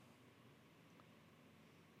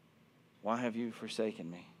 Why have you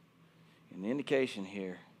forsaken me? And the indication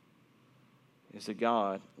here is that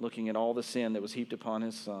God, looking at all the sin that was heaped upon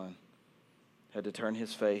His Son, had to turn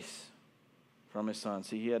His face from His Son.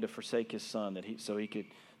 See, He had to forsake His Son so He could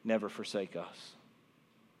never forsake us.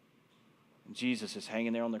 And Jesus is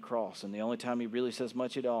hanging there on the cross, and the only time He really says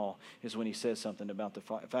much at all is when He says something about the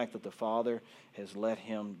fact that the Father has let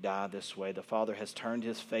Him die this way. The Father has turned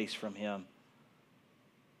His face from Him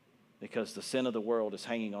because the sin of the world is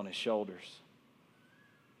hanging on His shoulders.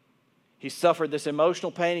 He suffered this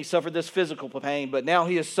emotional pain. He suffered this physical pain. But now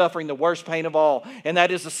He is suffering the worst pain of all. And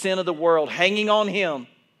that is the sin of the world hanging on Him.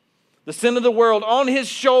 The sin of the world on His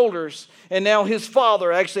shoulders. And now His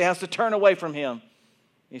Father actually has to turn away from Him.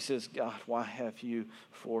 He says, God, why have you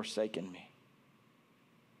forsaken me?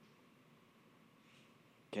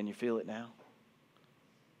 Can you feel it now?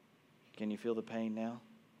 Can you feel the pain now?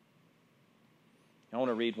 I want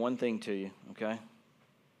to read one thing to you, okay?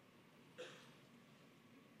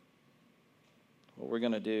 What we're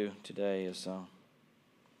going to do today is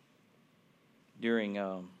during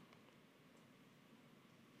our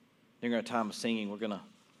time of singing, we're going to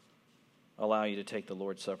allow you to take the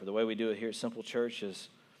Lord's Supper. The way we do it here at Simple Church is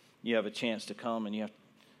you have a chance to come and you have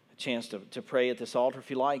a chance to pray at this altar if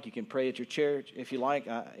you like. You can pray at your chair if you like.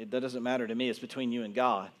 That doesn't matter to me. It's between you and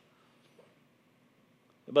God.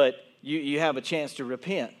 But you have a chance to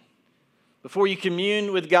repent. Before you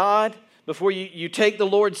commune with God, before you take the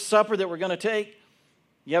Lord's Supper that we're going to take,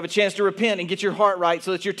 you have a chance to repent and get your heart right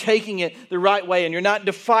so that you're taking it the right way and you're not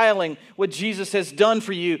defiling what Jesus has done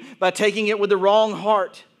for you by taking it with the wrong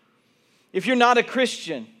heart. If you're not a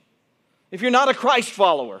Christian, if you're not a Christ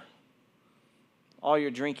follower, all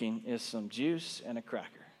you're drinking is some juice and a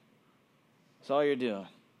cracker. That's all you're doing.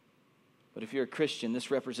 But if you're a Christian,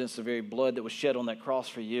 this represents the very blood that was shed on that cross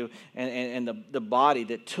for you and the body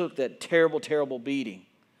that took that terrible, terrible beating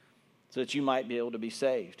so that you might be able to be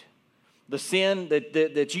saved. The sin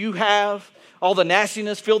that you have, all the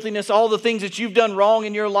nastiness, filthiness, all the things that you've done wrong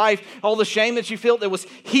in your life, all the shame that you felt that was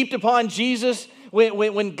heaped upon Jesus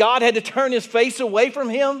when God had to turn his face away from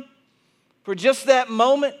him for just that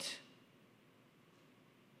moment.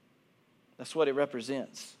 That's what it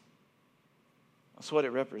represents. That's what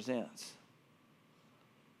it represents.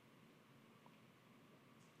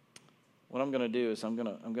 What I'm going to do is I'm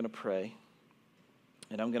going to pray,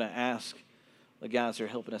 and I'm going to ask the guys who are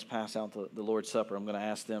helping us pass out the Lord's Supper, I'm going to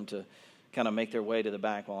ask them to kind of make their way to the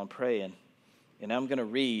back while I'm praying. And I'm going to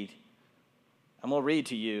read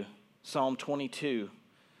to you Psalm 22,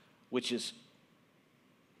 which is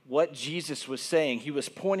what Jesus was saying. He was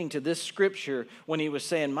pointing to this scripture when he was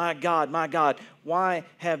saying, my God, why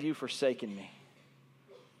have you forsaken me?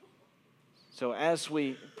 So as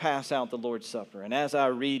we pass out the Lord's Supper, and as I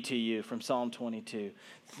read to you from Psalm 22,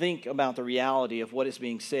 think about the reality of what is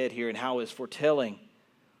being said here and how it's foretelling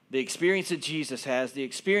the experience that Jesus has, the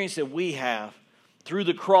experience that we have through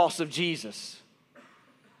the cross of Jesus.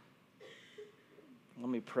 Let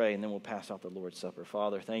me pray, and then we'll pass out the Lord's Supper.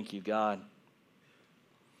 Father, thank you, God,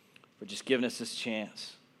 for just giving us this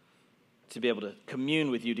chance to be able to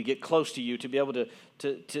commune with you, to get close to you, to be able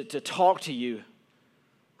to talk to you.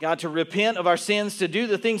 God, to repent of our sins, to do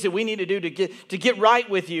the things that we need to do to get right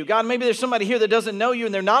with you. God, maybe there's somebody here that doesn't know you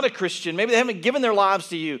and they're not a Christian. Maybe they haven't given their lives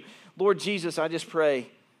to you. Lord Jesus, I just pray,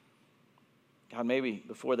 God, maybe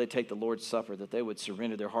before they take the Lord's Supper, that they would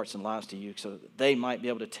surrender their hearts and lives to you so that they might be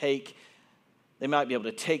able to take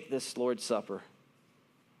this Lord's Supper.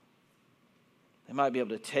 They might be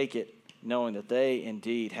able to take it knowing that they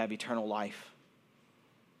indeed have eternal life.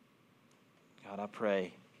 God, I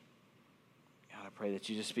pray that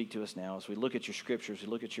you just speak to us now as we look at your scriptures, we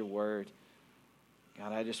look at your word.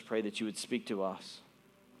 God, I just pray that you would speak to us.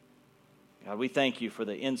 God, we thank you for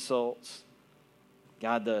the insults.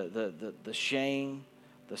 God, the shame,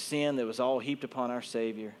 the sin that was all heaped upon our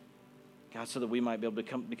Savior. God, so that we might be able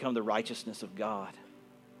to become the righteousness of God.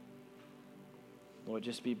 Lord,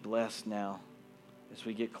 just be blessed now as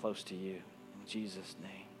we get close to you. In Jesus'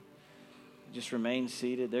 name. Just remain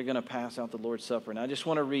seated. They're going to pass out the Lord's Supper. And I just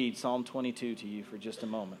want to read Psalm 22 to you for just a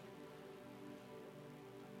moment.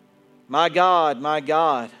 My God,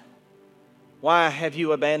 why have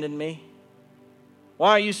you abandoned me?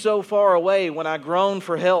 Why are you so far away when I groan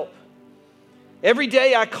for help? Every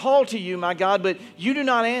day I call to you, my God, but you do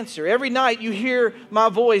not answer. Every night you hear my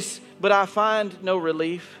voice, but I find no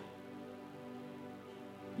relief.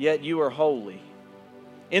 Yet you are holy,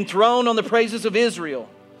 enthroned on the praises of Israel.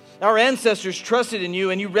 Our ancestors trusted in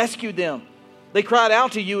you and you rescued them. They cried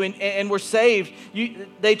out to you and were saved.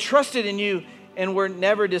 They trusted in you and were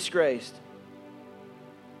never disgraced.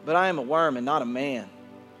 But I am a worm and not a man.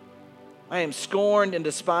 I am scorned and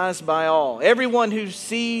despised by all. Everyone who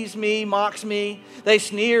sees me mocks me. They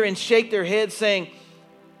sneer and shake their heads, saying,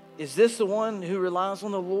 is this the one who relies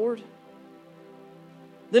on the Lord?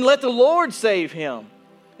 Then let the Lord save him.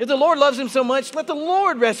 If the Lord loves him so much, let the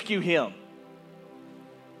Lord rescue him.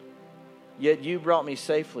 Yet you brought me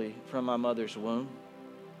safely from my mother's womb.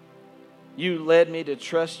 You led me to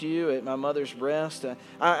trust you at my mother's breast.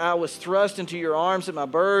 I was thrust into your arms at my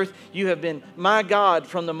birth. You have been my God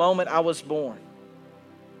from the moment I was born.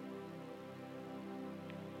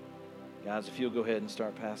 Guys, if you'll go ahead and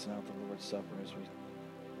start passing out the Lord's Supper as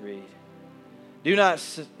we read. Do not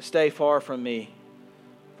stay far from me,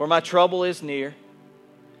 for my trouble is near,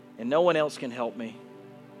 and no one else can help me.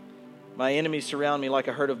 My enemies surround me like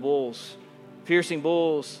a herd of bulls. Piercing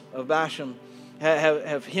bulls of Bashan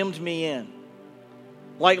have hemmed me in.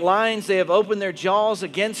 Like lions, they have opened their jaws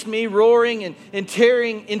against me, roaring and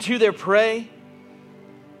tearing into their prey.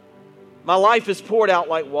 My life is poured out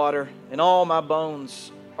like water, and all my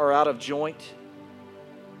bones are out of joint.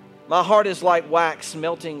 My heart is like wax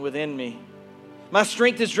melting within me. My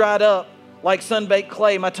strength is dried up like sun-baked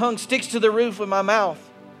clay. My tongue sticks to the roof of my mouth.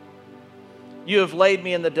 You have laid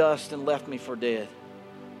me in the dust and left me for dead.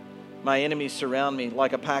 My enemies surround me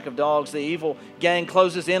like a pack of dogs. The evil gang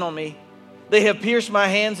closes in on me. They have pierced my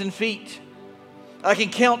hands and feet. I can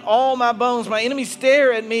count all my bones. My enemies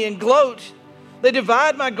stare at me and gloat. They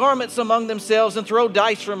divide my garments among themselves and throw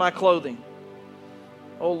dice for my clothing.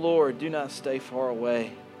 O Lord, do not stay far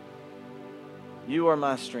away. You are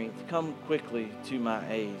my strength. Come quickly to my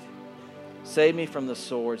aid. Save me from the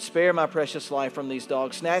sword. Spare my precious life from these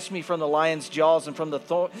dogs. Snatch me from the lion's jaws and from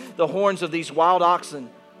the horns of these wild oxen.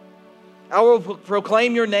 I will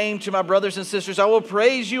proclaim your name to my brothers and sisters. I will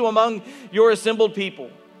praise you among your assembled people.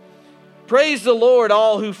 Praise the Lord,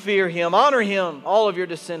 all who fear him. Honor him, all of your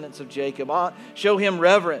descendants of Jacob. Show him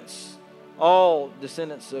reverence, all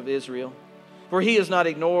descendants of Israel. For he has not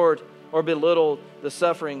ignored or belittled the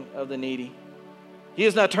suffering of the needy. He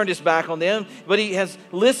has not turned his back on them, but he has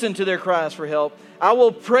listened to their cries for help. I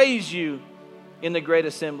will praise you in the great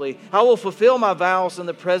assembly. I will fulfill my vows in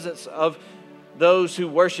the presence of those who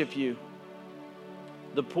worship you.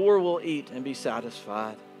 The poor will eat and be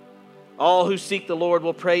satisfied. All who seek the Lord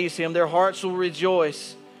will praise him. Their hearts will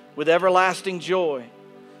rejoice with everlasting joy.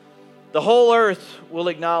 The whole earth will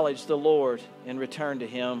acknowledge the Lord and return to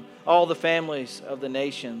him. All the families of the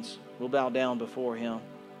nations will bow down before him.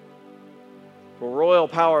 For royal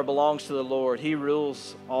power belongs to the Lord. He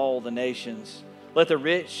rules all the nations. Let the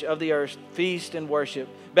rich of the earth feast and worship.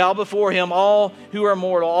 Bow before him, all who are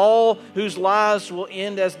mortal, all whose lives will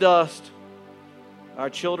end as dust. Our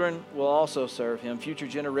children will also serve him. Future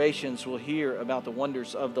generations will hear about the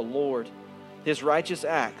wonders of the Lord. His righteous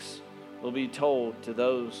acts will be told to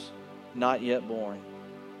those not yet born.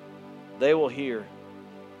 They will hear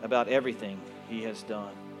about everything he has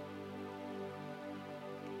done.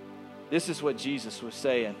 This is what Jesus was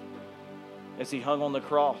saying as he hung on the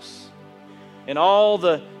cross. And all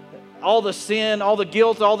the sin, all the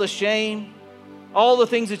guilt, all the shame, all the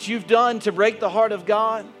things that you've done to break the heart of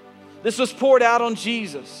God, this was poured out on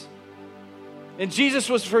Jesus. And Jesus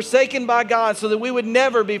was forsaken by God so that we would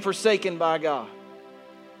never be forsaken by God.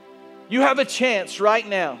 You have a chance right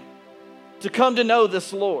now to come to know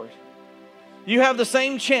this Lord. You have the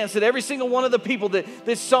same chance that every single one of the people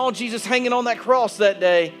that saw Jesus hanging on that cross that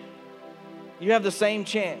day, you have the same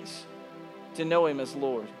chance to know him as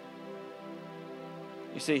Lord.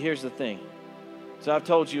 You see, here's the thing. So I've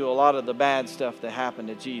told you a lot of the bad stuff that happened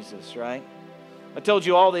to Jesus, right? I told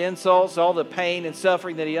you all the insults, all the pain and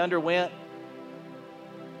suffering that he underwent.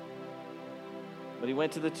 But he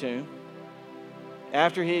went to the tomb.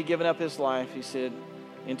 After he had given up his life, he said,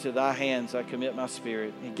 "Into thy hands I commit my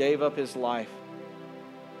spirit." He gave up his life.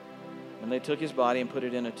 And they took his body and put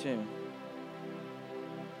it in a tomb.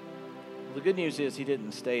 Well, the good news is he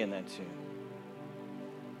didn't stay in that tomb.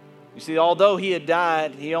 You see, although he had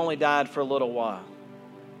died, he only died for a little while.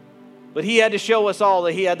 But he had to show us all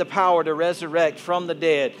that he had the power to resurrect from the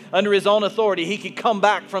dead. Under his own authority, he could come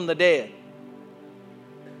back from the dead.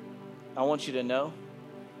 I want you to know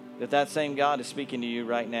that same God is speaking to you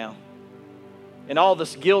right now. And all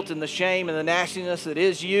this guilt and the shame and the nastiness that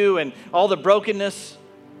is you and all the brokenness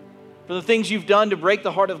for the things you've done to break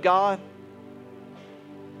the heart of God,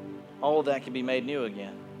 all of that can be made new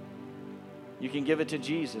again. You can give it to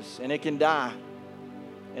Jesus and it can die.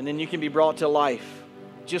 And then you can be brought to life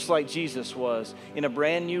just like Jesus was in a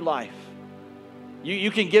brand new life.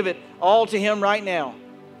 You can give it all to him right now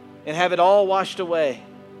and have it all washed away.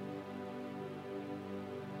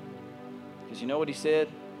 Because you know what he said?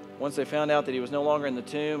 Once they found out that he was no longer in the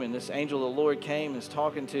tomb and this angel of the Lord came and was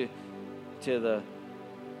talking to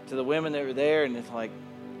the women that were there, and it's like,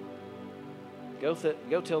 go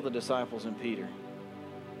tell the disciples and Peter,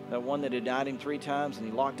 that one that had denied him 3 times and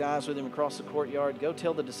he locked eyes with him across the courtyard, go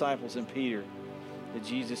tell the disciples and Peter that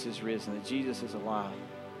Jesus is risen, that Jesus is alive.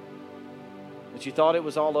 That you thought it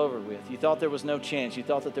was all over with. You thought there was no chance. You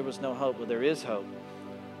thought that there was no hope. Well, there is hope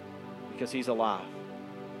because he's alive.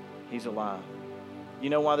 He's alive. You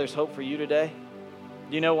know why there's hope for you today?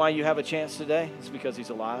 Do you know why you have a chance today? It's because he's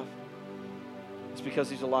alive. It's because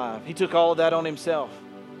he's alive. He took all of that on himself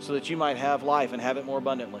so that you might have life and have it more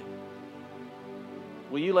abundantly.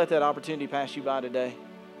 Will you let that opportunity pass you by today?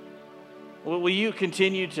 Will you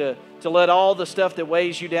continue to let all the stuff that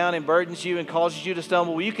weighs you down and burdens you and causes you to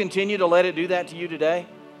stumble, will you continue to let it do that to you today?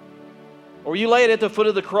 Or will you lay it at the foot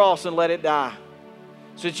of the cross and let it die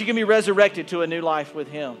so that you can be resurrected to a new life with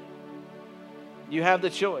Him. You have the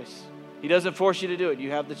choice. He doesn't force you to do it.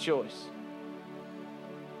 You have the choice.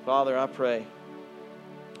 Father, I pray,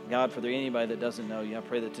 God, for anybody that doesn't know you, I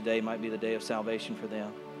pray that today might be the day of salvation for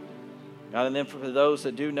them. God, and then for those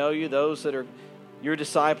that do know you, those that are your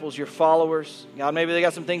disciples, your followers, God, maybe they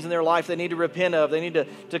got some things in their life they need to repent of. They need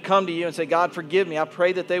to come to you and say, God, forgive me. I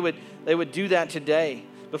pray that they would do that today.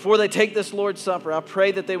 Before they take this Lord's Supper, I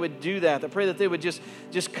pray that they would do that. I pray that they would just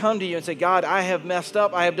come to you and say, God, I have messed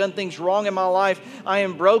up. I have done things wrong in my life. I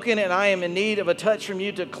am broken and I am in need of a touch from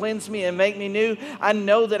you to cleanse me and make me new. I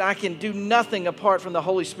know that I can do nothing apart from the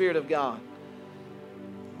Holy Spirit of God.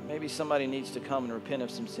 Maybe somebody needs to come and repent of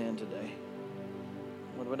some sin today.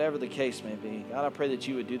 Whatever the case may be, God, I pray that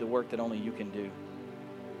you would do the work that only you can do.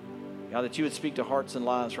 God, that you would speak to hearts and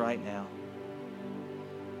lives right now.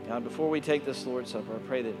 God, before we take this Lord's Supper, I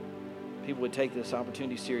pray that people would take this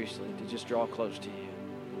opportunity seriously to just draw close to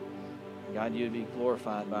you. God, you would be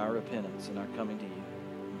glorified by our repentance and our coming to you.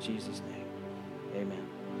 In Jesus' name, amen.